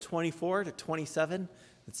24 to 27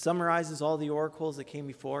 that summarizes all the oracles that came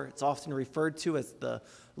before. It's often referred to as the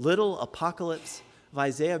little apocalypse of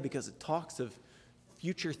Isaiah because it talks of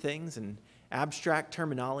future things and abstract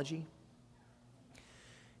terminology.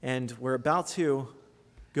 And we're about to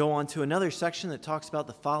go on to another section that talks about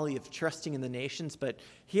the folly of trusting in the nations, but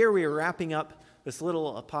here we are wrapping up this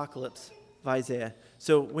little apocalypse of Isaiah.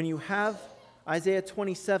 So when you have Isaiah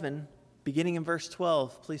 27, beginning in verse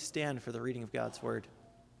 12, please stand for the reading of God's word.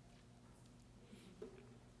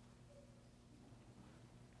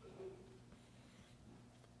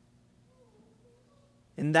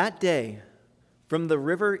 In that day, from the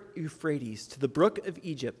river Euphrates to the brook of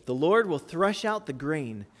Egypt, the Lord will thresh out the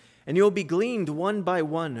grain, and you will be gleaned one by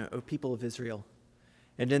one, O people of Israel.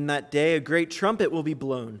 And in that day a great trumpet will be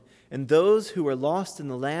blown, and those who are lost in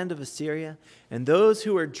the land of Assyria and those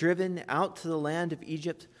who are driven out to the land of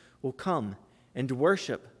Egypt will come and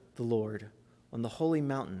worship the Lord on the holy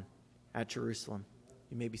mountain at Jerusalem.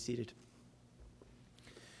 You may be seated.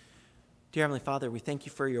 Dear Heavenly Father, we thank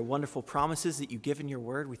you for your wonderful promises that you give in your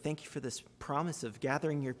word. We thank you for this promise of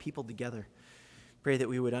gathering your people together. Pray that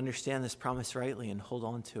we would understand this promise rightly and hold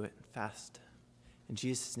on to it fast. In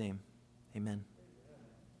Jesus' name, amen.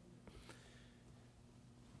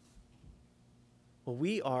 Well,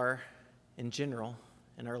 we are, in general,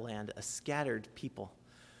 in our land, a scattered people.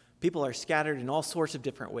 People are scattered in all sorts of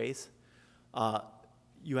different ways.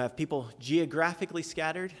 You have people geographically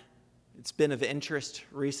scattered. It's been of interest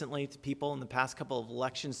recently to people in the past couple of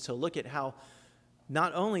elections to look at how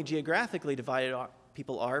not only geographically divided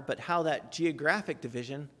people are, but how that geographic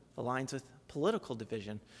division aligns with political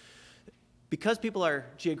division. Because people are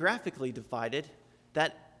geographically divided,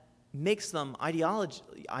 that makes them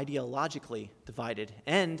ideologically divided.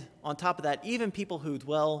 And on top of that, even people who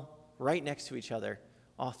dwell right next to each other,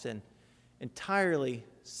 often entirely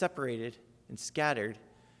separated and scattered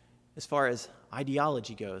as far as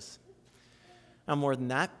ideology goes. Now, more than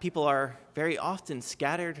that, people are very often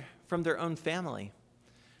scattered from their own family.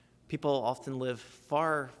 People often live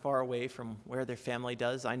far, far away from where their family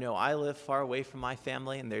does. I know I live far away from my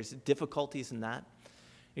family, and there's difficulties in that.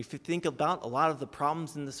 If you think about a lot of the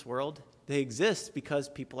problems in this world, they exist because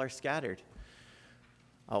people are scattered.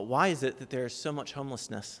 Why is it that there's so much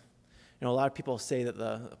homelessness? A lot of people say that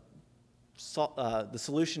the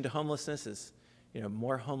solution to homelessness is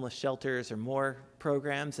more homeless shelters or more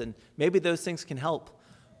programs, and maybe those things can help.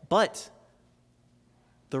 But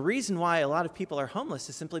the reason why a lot of people are homeless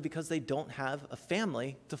is simply because they don't have a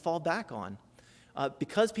family to fall back on.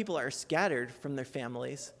 Because people are scattered from their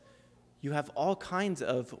families, you have all kinds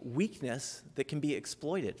of weakness that can be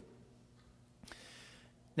exploited.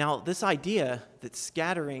 Now, this idea that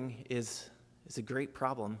scattering is a great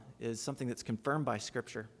problem is something that's confirmed by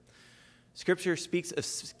Scripture. Scripture speaks of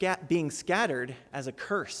being scattered as a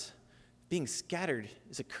curse. Being scattered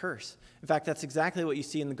is a curse. In fact, that's exactly what you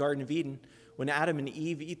see in the Garden of Eden. When Adam and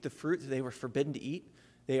Eve eat the fruit that they were forbidden to eat,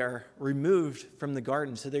 they are removed from the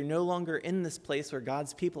garden. So they're no longer in this place where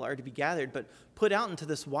God's people are to be gathered, but put out into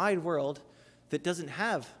this wide world that doesn't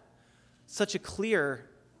have such a clear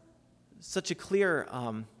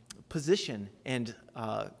position and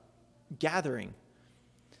gathering.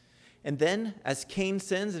 And then, as Cain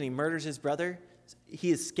sins and he murders his brother, he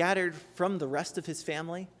is scattered from the rest of his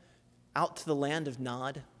family out to the land of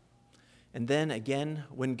Nod. And then again,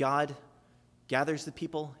 when God gathers the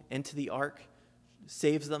people into the ark,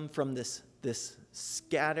 saves them from this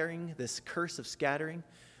scattering, this curse of scattering,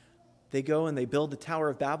 they go and they build the Tower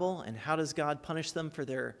of Babel. And how does God punish them for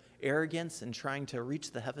their arrogance in trying to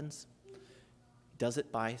reach the heavens? He does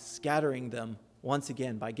it by scattering them once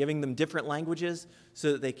again, by giving them different languages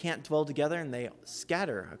so that they can't dwell together and they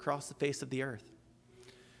scatter across the face of the earth.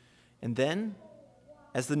 And then,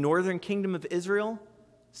 as the northern kingdom of Israel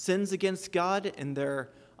sins against God in their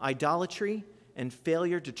idolatry and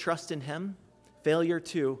failure to trust in him, failure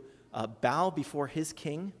to bow before his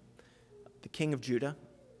king, the king of Judah,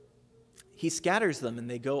 he scatters them and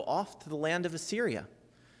they go off to the land of Assyria.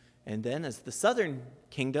 And then as the southern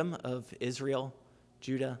kingdom of Israel,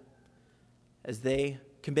 Judah, as they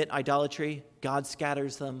commit idolatry, God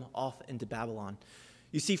scatters them off into Babylon.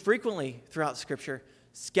 You see frequently throughout Scripture,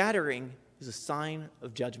 scattering is a sign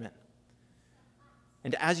of judgment.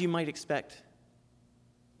 And as you might expect,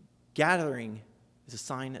 gathering is a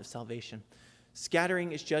sign of salvation.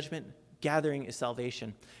 Scattering is judgment, gathering is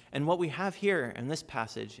salvation. And what we have here in this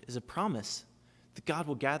passage is a promise that God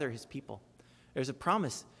will gather his people. There's a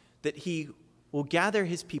promise that he will gather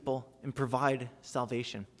his people and provide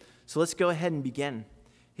salvation. So let's go ahead and begin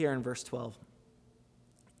here in verse 12.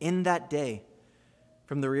 In that day,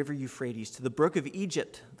 from the river Euphrates to the brook of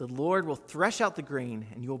Egypt. The Lord will thresh out the grain,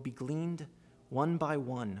 and you will be gleaned one by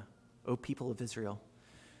one, O people of Israel.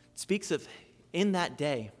 It speaks of in that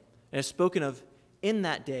day, and is spoken of in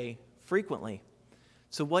that day frequently.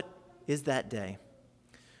 So what is that day?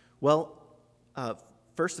 Well,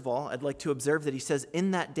 first of all, I'd like to observe that he says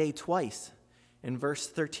in that day twice. In verse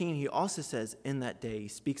 13, he also says in that day. He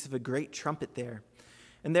speaks of a great trumpet there.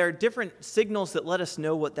 And there are different signals that let us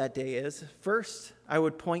know what that day is. First, I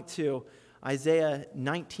would point to Isaiah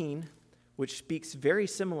 19, which speaks very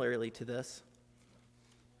similarly to this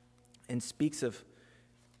and speaks of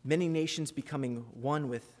many nations becoming one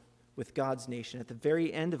with God's nation. At the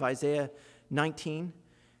very end of Isaiah 19,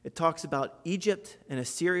 it talks about Egypt and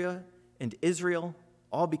Assyria and Israel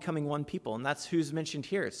all becoming one people. And that's who's mentioned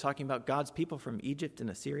here. It's talking about God's people from Egypt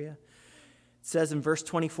and Assyria. It says in verse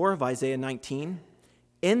 24 of Isaiah 19,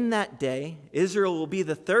 in that day, Israel will be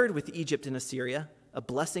the third with Egypt and Assyria, a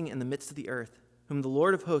blessing in the midst of the earth, whom the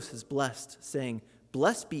Lord of hosts has blessed, saying,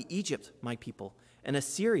 blessed be Egypt, my people, and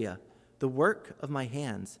Assyria, the work of my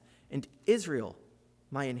hands, and Israel,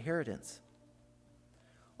 my inheritance.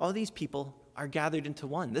 All these people are gathered into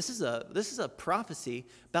one. This is a prophecy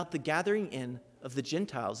about the gathering in of the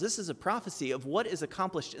Gentiles. This is a prophecy of what is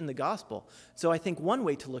accomplished in the gospel. So I think one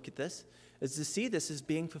way to look at this is to see this as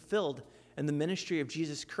being fulfilled in the ministry of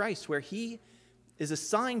Jesus Christ, where he is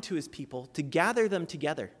assigned to his people to gather them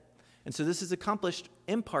together. And so this is accomplished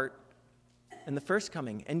in part in the first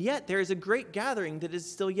coming. And yet there is a great gathering that is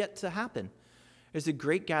still yet to happen. There's a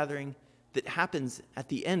great gathering that happens at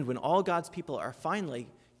the end when all God's people are finally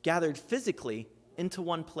gathered physically into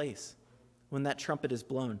one place when that trumpet is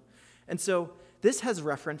blown. And so this has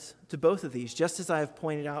reference to both of these, just as I have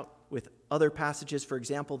pointed out with other passages. For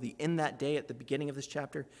example, the in that day at the beginning of this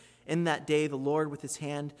chapter. In that day, the Lord with his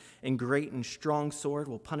hand and great and strong sword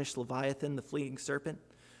will punish Leviathan, the fleeing serpent.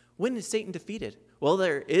 When is Satan defeated? Well,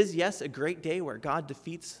 there is, yes, a great day where God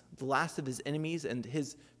defeats the last of his enemies and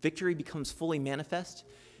his victory becomes fully manifest.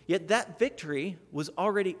 Yet that victory was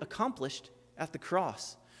already accomplished at the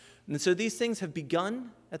cross. And so these things have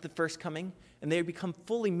begun at the first coming, and they have become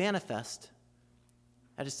fully manifest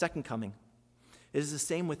at his second coming. It is the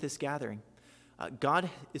same with this gathering. God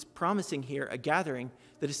is promising here a gathering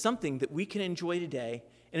that is something that we can enjoy today,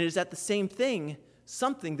 and it is at the same thing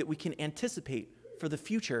something that we can anticipate for the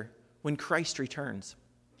future when Christ returns.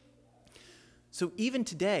 So even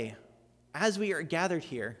today, as we are gathered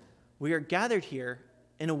here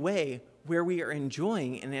in a way where we are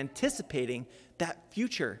enjoying and anticipating that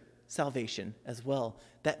future salvation as well,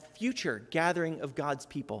 that future gathering of God's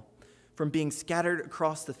people from being scattered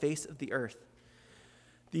across the face of the earth.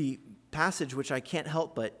 The passage which I can't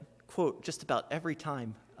help but quote just about every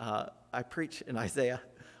time I preach in Isaiah,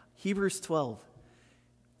 Hebrews 12.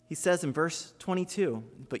 He says in verse 22,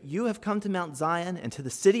 but you have come to Mount Zion and to the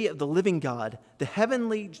city of the living God, the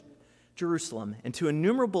heavenly Jerusalem, and to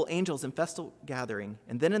innumerable angels in festal gathering.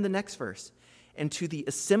 And then in the next verse, and to the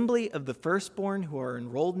assembly of the firstborn who are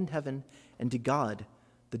enrolled in heaven, and to God,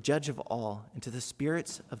 the judge of all, and to the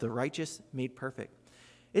spirits of the righteous made perfect.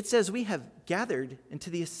 It says we have gathered into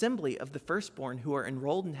the assembly of the firstborn who are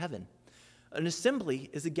enrolled in heaven. An assembly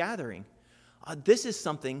is a gathering. This is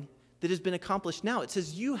something that has been accomplished now. It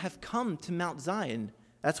says you have come to Mount Zion.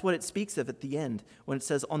 That's what it speaks of at the end when it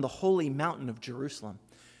says on the holy mountain of Jerusalem.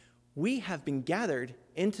 We have been gathered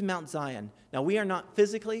into Mount Zion. Now, we are not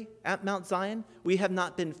physically at Mount Zion. We have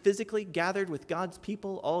not been physically gathered with God's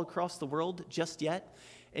people all across the world just yet.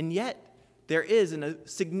 And yet, there is, in a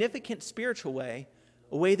significant spiritual way,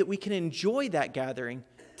 a way that we can enjoy that gathering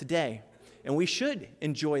today. And we should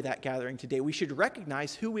enjoy that gathering today. We should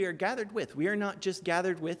recognize who we are gathered with. We are not just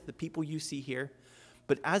gathered with the people you see here,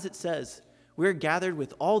 but as it says, we are gathered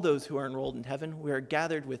with all those who are enrolled in heaven. We are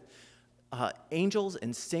gathered with angels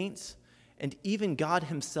and saints, and even God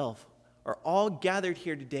himself are all gathered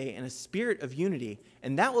here today in a spirit of unity,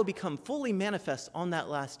 and that will become fully manifest on that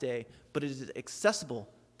last day, but it is accessible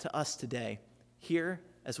to us today, here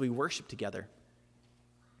as we worship together.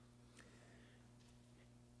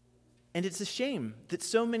 And it's a shame that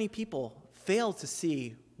so many people fail to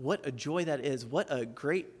see what a joy that is, what a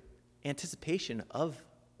great anticipation of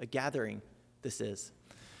a gathering this is.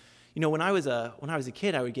 You know, when I was a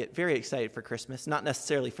kid, I would get very excited for Christmas, not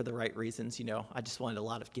necessarily for the right reasons. You know, I just wanted a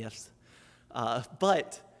lot of gifts.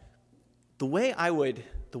 But the way I would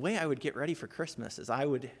get ready for Christmas is I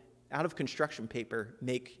would, out of construction paper,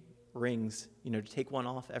 make rings. You know, to take one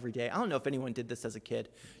off every day. I don't know if anyone did this as a kid.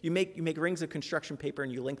 You make rings of construction paper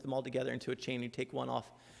and you link them all together into a chain. And you take one off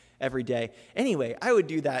every day. Anyway, I would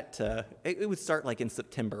do that. It would start like in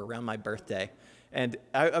September around my birthday. And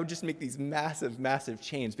I would just make these massive, massive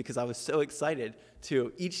chains because I was so excited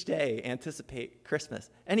to each day anticipate Christmas.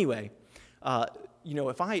 Anyway,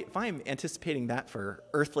 if I'm anticipating that for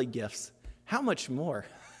earthly gifts, how much more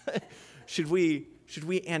should we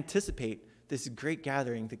anticipate this great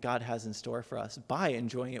gathering that God has in store for us by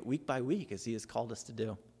enjoying it week by week as he has called us to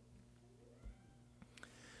do?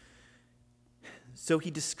 So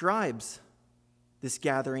he describes this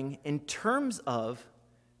gathering in terms of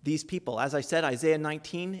these people. As I said, Isaiah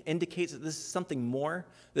 19 indicates that this is something more.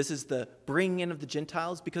 This is the bringing in of the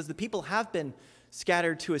Gentiles, because the people have been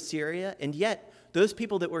scattered to Assyria, and yet those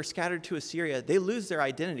people that were scattered to Assyria, they lose their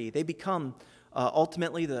identity. They become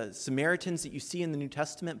ultimately the Samaritans that you see in the New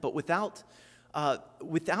Testament, but without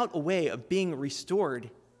a way of being restored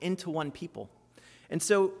into one people. And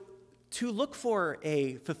so to look for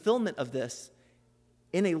a fulfillment of this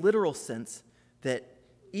in a literal sense, that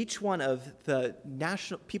each one of the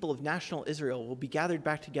people of national Israel will be gathered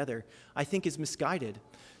back together, I think is misguided.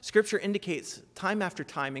 Scripture indicates time after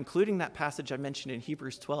time, including that passage I mentioned in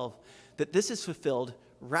Hebrews 12, that this is fulfilled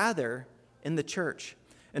rather in the church.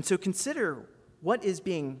 And so consider what is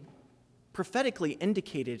being prophetically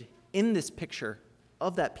indicated in this picture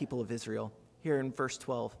of that people of Israel here in verse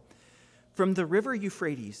 12. From the river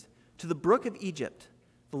Euphrates to the brook of Egypt,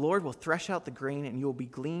 the Lord will thresh out the grain, and you will be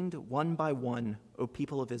gleaned one by one, O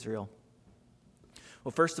people of Israel.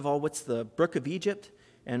 Well, first of all, what's the brook of Egypt,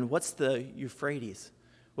 and what's the Euphrates?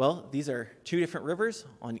 Well, these are two different rivers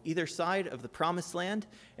on either side of the promised land.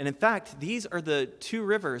 And in fact, these are the two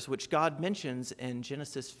rivers which God mentions in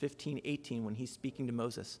Genesis 15:18 when he's speaking to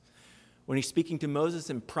Moses. When he's speaking to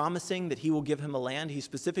Moses and promising that he will give him a land, he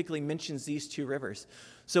specifically mentions these two rivers.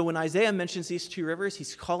 So when Isaiah mentions these two rivers,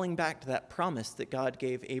 he's calling back to that promise that God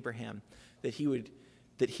gave Abraham, that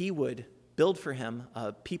he would build for him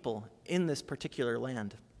a people in this particular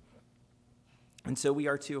land. And so we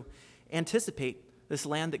are to anticipate this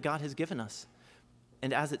land that God has given us.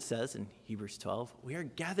 And as it says in Hebrews 12, we are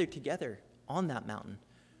gathered together on that mountain.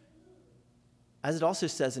 As it also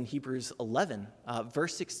says in Hebrews 11,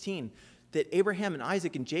 verse 16, that Abraham and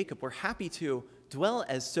Isaac and Jacob were happy to dwell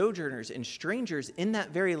as sojourners and strangers in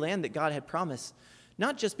that very land that God had promised,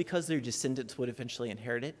 not just because their descendants would eventually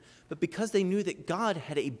inherit it, but because they knew that God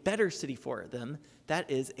had a better city for them, that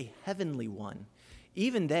is a heavenly one.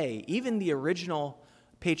 Even the original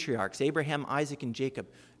patriarchs, Abraham, Isaac, and Jacob,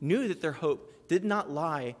 knew that their hope did not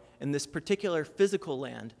lie in this particular physical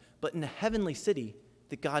land, but in a heavenly city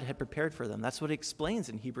that God had prepared for them. That's what it explains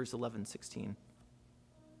in Hebrews 11:16.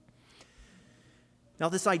 Now,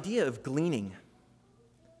 this idea of gleaning,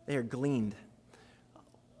 they are gleaned.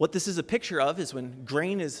 What this is a picture of is when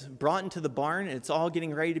grain is brought into the barn and it's all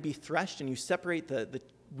getting ready to be threshed, and you separate the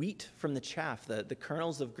wheat from the chaff, the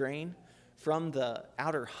kernels of grain from the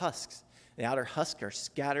outer husks. The outer husks are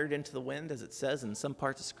scattered into the wind, as it says in some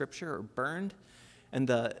parts of Scripture, or burned, and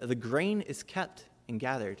the grain is kept and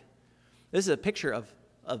gathered. This is a picture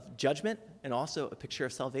of judgment and also a picture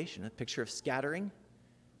of salvation, a picture of scattering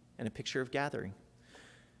and a picture of gathering.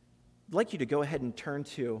 I'd like you to go ahead and turn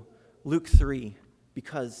to Luke 3,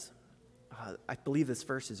 because I believe this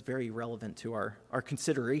verse is very relevant to our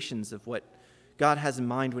considerations of what God has in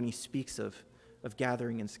mind when he speaks of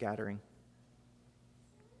gathering and scattering.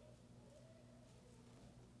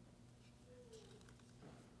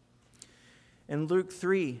 In Luke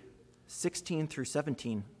 3, 16 through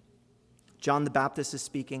 17, John the Baptist is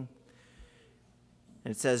speaking,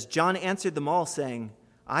 and it says, John answered them all, saying,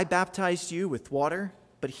 I baptized you with water,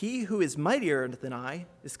 but he who is mightier than I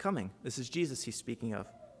is coming. This is Jesus he's speaking of.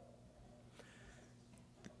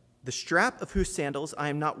 The strap of whose sandals I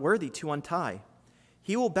am not worthy to untie.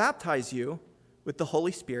 He will baptize you with the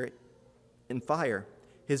Holy Spirit and fire.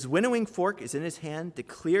 His winnowing fork is in his hand to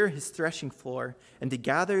clear his threshing floor and to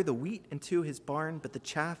gather the wheat into his barn, but the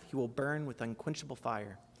chaff he will burn with unquenchable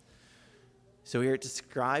fire. So here it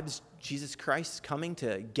describes Jesus Christ coming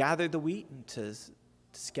to gather the wheat and to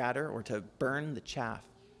scatter or to burn the chaff.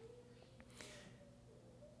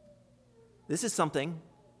 This is something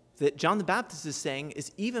that John the Baptist is saying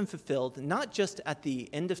is even fulfilled not just at the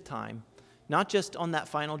end of time, not just on that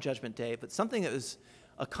final judgment day, but something that was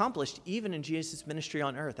accomplished even in Jesus' ministry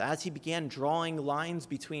on earth. As he began drawing lines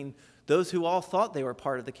between those who all thought they were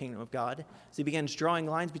part of the kingdom of God, as he begins drawing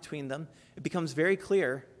lines between them, it becomes very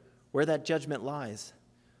clear where that judgment lies,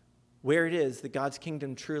 where it is that God's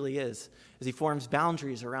kingdom truly is, as he forms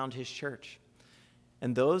boundaries around his church.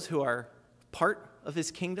 And those who are part of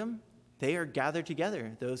his kingdom, they are gathered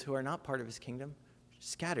together. Those who are not part of his kingdom,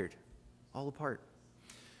 scattered, all apart.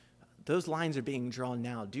 Those lines are being drawn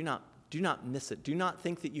now. Do not miss it. Do not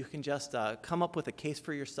think that you can just come up with a case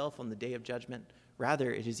for yourself on the day of judgment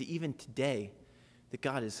Rather, it is even today that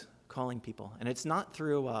God is calling people. And it's not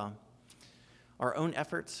through our own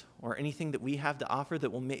efforts or anything that we have to offer that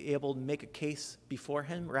will be able to make a case before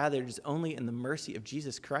him. Rather, it is only in the mercy of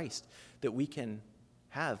Jesus Christ that we can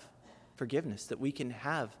have forgiveness, that we can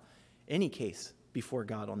have any case before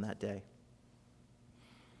God on that day.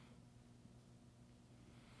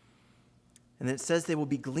 And then it says they will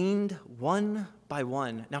be gleaned one by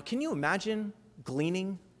one. Now, can you imagine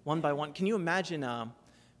gleaning one by one? Can you imagine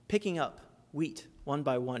picking up wheat one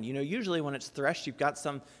by one? You know, usually when it's threshed, you've got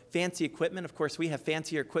some fancy equipment. Of course, we have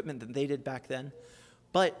fancier equipment than they did back then.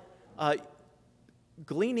 But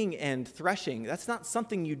gleaning and threshing, that's not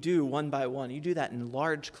something you do one by one. You do that in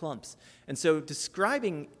large clumps. And so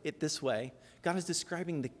describing it this way, God is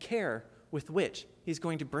describing the care with which he's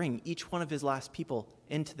going to bring each one of his last people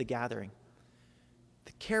into the gathering.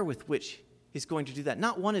 The care with which he's going to do that.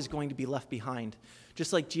 Not one is going to be left behind.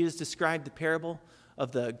 Just like Jesus described the parable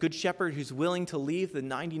of the good shepherd who's willing to leave the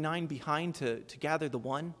 99 behind to gather the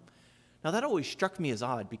one. Now that always struck me as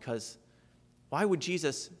odd, because why would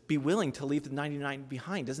Jesus be willing to leave the 99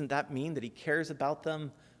 behind? Doesn't that mean that he cares about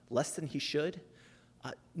them less than he should?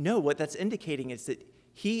 No, what that's indicating is that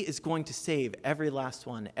he is going to save every last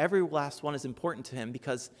one. Every last one is important to him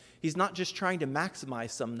because he's not just trying to maximize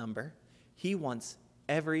some number. He wants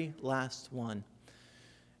every last one.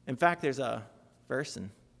 In fact, there's a verse in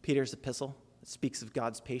Peter's epistle that speaks of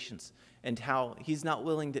God's patience and how he's not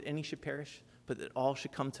willing that any should perish, but that all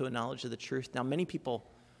should come to a knowledge of the truth. Now, many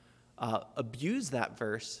people abuse that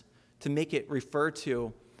verse to make it refer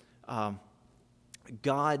to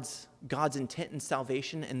God's intent in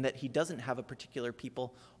salvation, and that he doesn't have a particular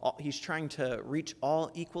people. He's trying to reach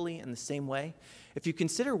all equally in the same way. If you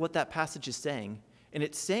consider what that passage is saying, and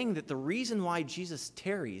it's saying that the reason why Jesus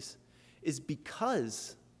tarries is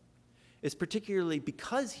particularly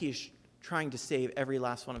because he is trying to save every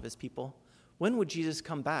last one of his people. When would Jesus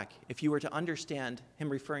come back if you were to understand him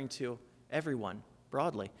referring to everyone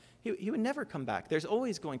broadly? He would never come back. There's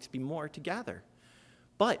always going to be more to gather.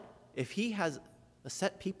 But if he has a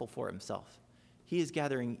set people for himself, he is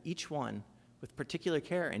gathering each one with particular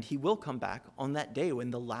care, and he will come back on that day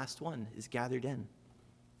when the last one is gathered in.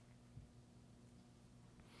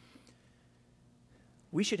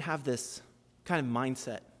 We should have this kind of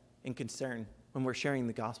mindset and concern when we're sharing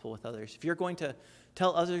the gospel with others. If you're going to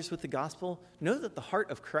tell others with the gospel, know that the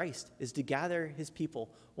heart of Christ is to gather his people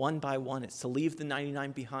one by one. It's to leave the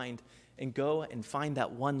 99 behind and go and find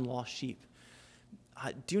that one lost sheep.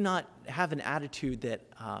 Do not have an attitude that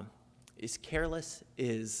is careless,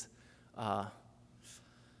 is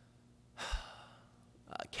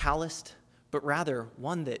calloused, but rather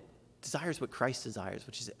one that desires what Christ desires,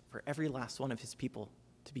 which is for every last one of his people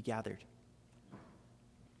to be gathered.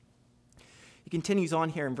 He continues on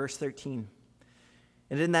here in verse 13.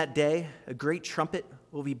 And in that day, a great trumpet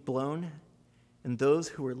will be blown, and those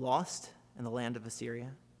who were lost in the land of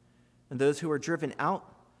Assyria, and those who were driven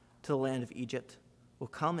out to the land of Egypt, will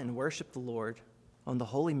come and worship the Lord on the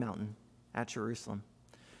holy mountain at Jerusalem.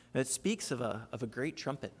 And it speaks of a great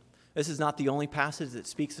trumpet. This is not the only passage that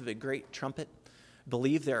speaks of a great trumpet. I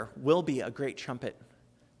believe there will be a great trumpet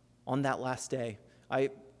on that last day. I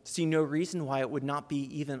see no reason why it would not be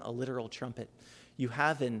even a literal trumpet. You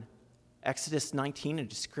have in Exodus 19 a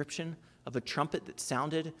description of a trumpet that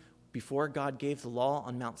sounded before God gave the law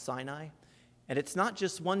on Mount Sinai. And it's not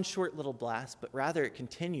just one short little blast, but rather it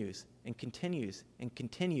continues and continues and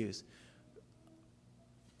continues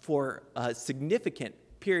for a significant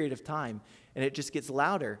period of time. And it just gets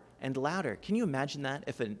louder and louder. Can you imagine that?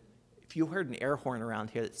 If you heard an air horn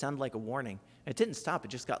around here that sounded like a warning, and it didn't stop, it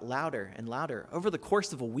just got louder and louder over the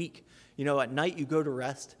course of a week. You know, at night you go to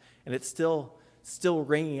rest, and it's still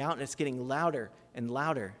ringing out, and it's getting louder and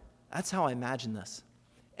louder. That's how I imagine this.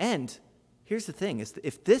 And here's the thing, is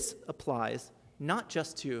if this applies not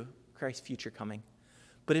just to Christ's future coming,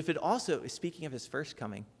 but if it also is speaking of his first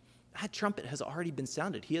coming, that trumpet has already been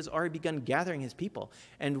sounded. He has already begun gathering his people.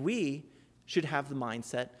 And we should have the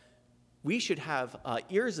mindset, we should have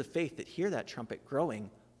ears of faith that hear that trumpet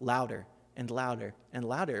growing louder and louder and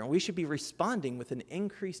louder. And we should be responding with an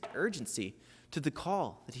increased urgency to the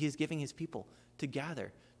call that he is giving his people to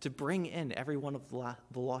gather, to bring in every one of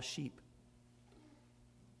the lost sheep.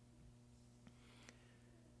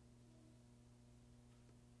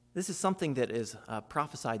 This is something that is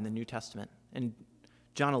prophesied in the New Testament. In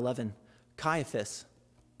John 11, Caiaphas,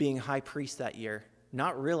 being high priest that year,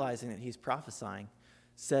 not realizing that he's prophesying,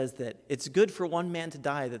 says that it's good for one man to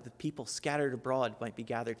die that the people scattered abroad might be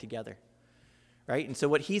gathered together. Right? And so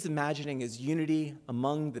what he's imagining is unity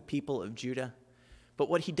among the people of Judah. But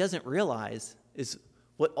what he doesn't realize is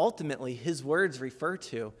What ultimately his words refer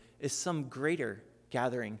to is some greater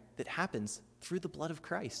gathering that happens through the blood of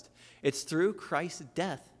Christ. It's through Christ's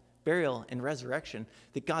death, burial, and resurrection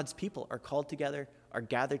that God's people are called together, are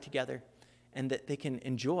gathered together, and that they can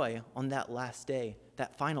enjoy on that last day,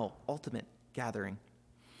 that final, ultimate gathering.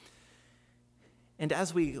 And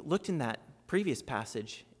as we looked in that previous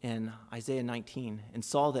passage in Isaiah 19 and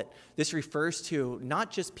saw that this refers to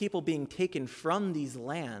not just people being taken from these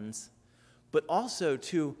lands, but also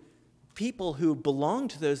to people who belong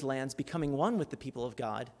to those lands becoming one with the people of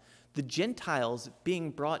God, the Gentiles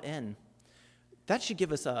being brought in. That should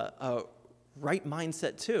give us a right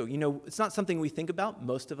mindset too. It's not something we think about.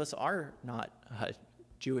 Most of us are not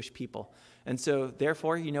Jewish people. And so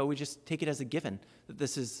therefore, we just take it as a given that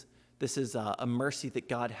this is a mercy that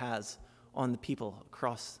God has on the people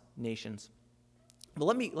across nations. But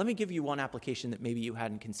let me give you one application that maybe you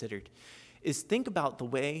hadn't considered. Is think about the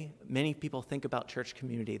way many people think about church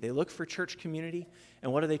community. They look for church community,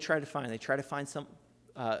 and what do they try to find? They try to find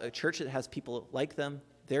a church that has people like them,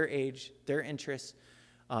 their age, their interests,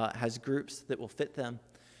 has groups that will fit them.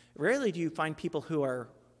 Rarely do you find people who are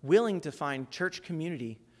willing to find church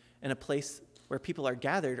community in a place where people are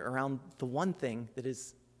gathered around the one thing that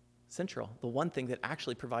is central, the one thing that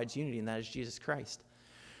actually provides unity, and that is Jesus Christ,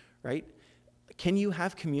 right? Can you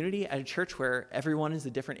have community at a church where everyone is a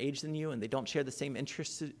different age than you and they don't share the same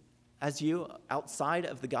interests as you outside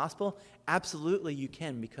of the gospel? Absolutely you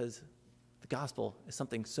can, because the gospel is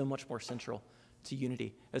something so much more central to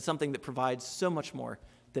unity. It's something that provides so much more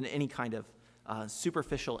than any kind of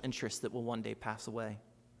superficial interest that will one day pass away.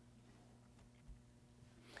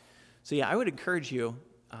 So I would encourage you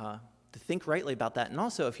to think rightly about that. And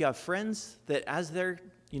also, if you have friends that as they're,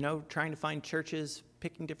 trying to find churches,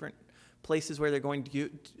 picking different places where they're going to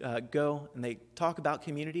go, and they talk about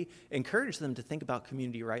community, encourage them to think about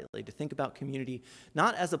community rightly, to think about community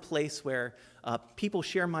not as a place where people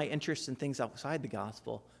share my interests in things outside the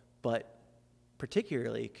gospel, but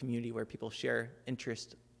particularly community where people share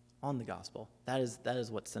interest on the gospel. That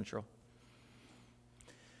is what's central.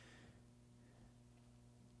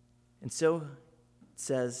 And so it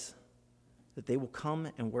says that they will come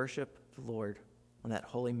and worship the Lord on that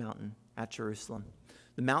holy mountain at Jerusalem.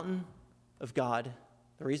 The mountain of God,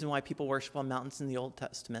 the reason why people worship on mountains in the Old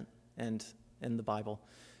Testament and in the Bible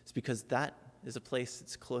is because that is a place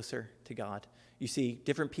that's closer to God. You see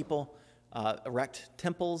different people erect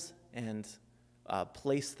temples and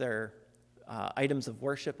place their items of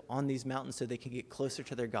worship on these mountains so they can get closer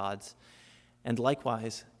to their gods. And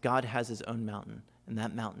likewise, God has his own mountain, and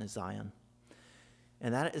that mountain is Zion.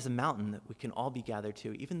 And that is a mountain that we can all be gathered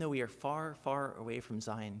to, even though we are far, far away from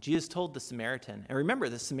Zion. Jesus told the Samaritan, and remember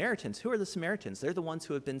the Samaritans, who are the Samaritans? They're the ones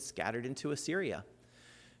who have been scattered into Assyria.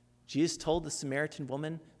 Jesus told the Samaritan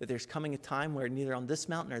woman that there's coming a time where neither on this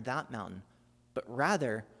mountain or that mountain, but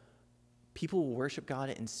rather people will worship God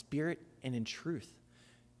in spirit and in truth.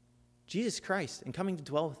 Jesus Christ, in coming to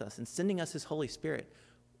dwell with us and sending us his Holy Spirit,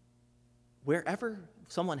 wherever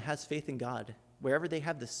someone has faith in God, wherever they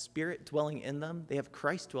have the Spirit dwelling in them, they have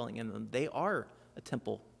Christ dwelling in them, they are a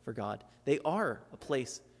temple for God. They are a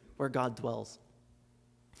place where God dwells.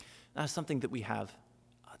 That's something that we have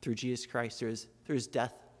through Jesus Christ, through his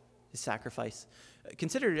death, his sacrifice.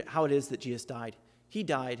 Consider how it is that Jesus died. He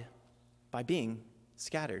died by being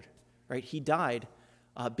scattered, right? He died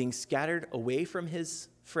being scattered away from his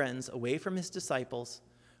friends, away from his disciples,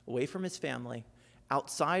 away from his family,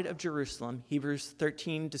 outside of Jerusalem. Hebrews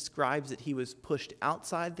 13 describes that he was pushed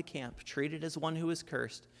outside the camp, treated as one who is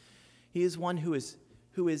cursed. He is one who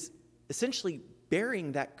is essentially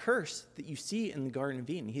bearing that curse that you see in the Garden of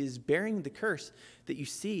Eden. He is bearing the curse that you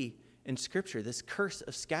see in Scripture, this curse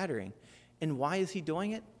of scattering. And why is he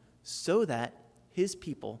doing it? So that his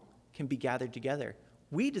people can be gathered together.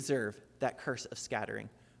 We deserve that curse of scattering.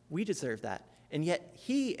 We deserve that. And yet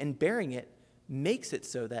he, in bearing it, makes it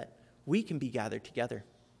so that we can be gathered together.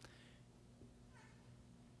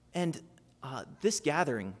 And this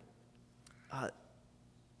gathering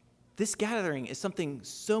is something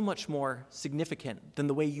so much more significant than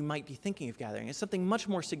the way you might be thinking of gathering. It's something much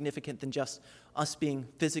more significant than just us being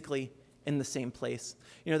physically in the same place.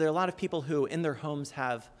 There are a lot of people who in their homes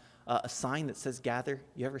have a sign that says gather.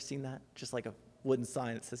 You ever seen that? Just like a wooden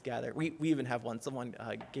sign that says gather. We even have one. Someone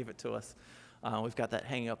gave it to us. We've got that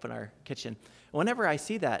hanging up in our kitchen. Whenever I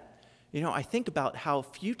see that, I think about how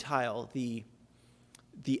futile the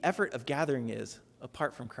effort of gathering is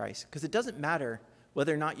apart from Christ. Because it doesn't matter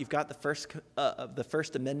whether or not you've got the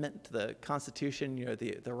First Amendment to the Constitution,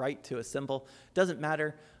 the right to assemble. It doesn't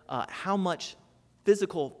matter how much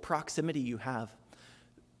physical proximity you have.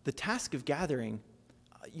 The task of gathering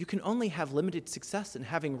you can only have limited success in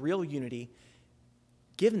having real unity,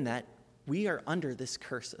 given that we are under this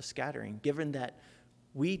curse of scattering, given that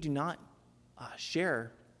we do not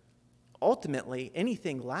share ultimately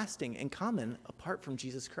anything lasting in common apart from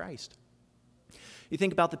Jesus Christ. You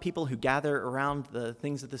think about the people who gather around the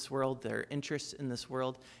things of this world, their interests in this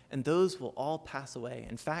world, and those will all pass away.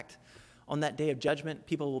 In fact, on that day of judgment,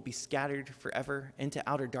 people will be scattered forever into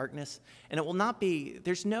outer darkness, and it will not be,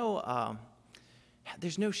 there's no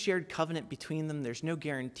shared covenant between them. There's no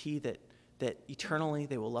guarantee that eternally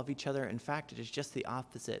they will love each other. In fact, it is just the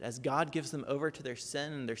opposite. As God gives them over to their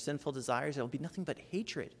sin and their sinful desires, it will be nothing but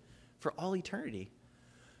hatred for all eternity.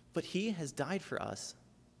 But he has died for us.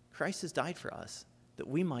 Christ has died for us, that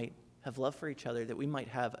we might have love for each other, that we might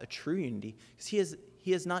have a true unity. Because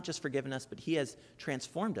he has not just forgiven us, but he has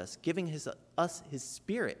transformed us, giving us his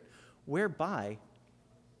Spirit, whereby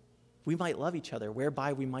we might love each other,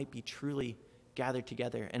 whereby we might be truly gathered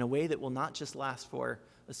together in a way that will not just last for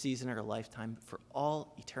a season or a lifetime, but for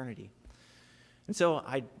all eternity. And so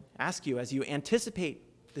I ask you, as you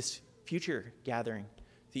anticipate this future gathering,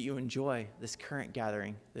 that you enjoy this current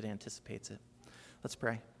gathering that anticipates it. Let's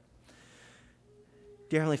pray.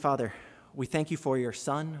 Dear Heavenly Father, we thank you for your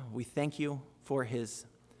Son. We thank you for his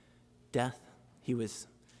death. He was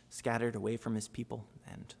scattered away from his people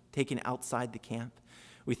and taken outside the camp.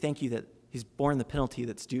 We thank you that he's borne the penalty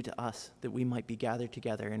that's due to us, that we might be gathered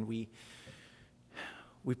together. And we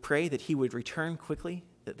pray that he would return quickly,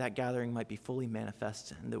 that gathering might be fully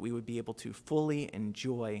manifest, and that we would be able to fully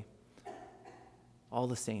enjoy all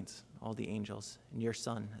the saints, all the angels, and your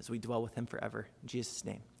Son as we dwell with him forever. In Jesus'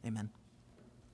 name, amen.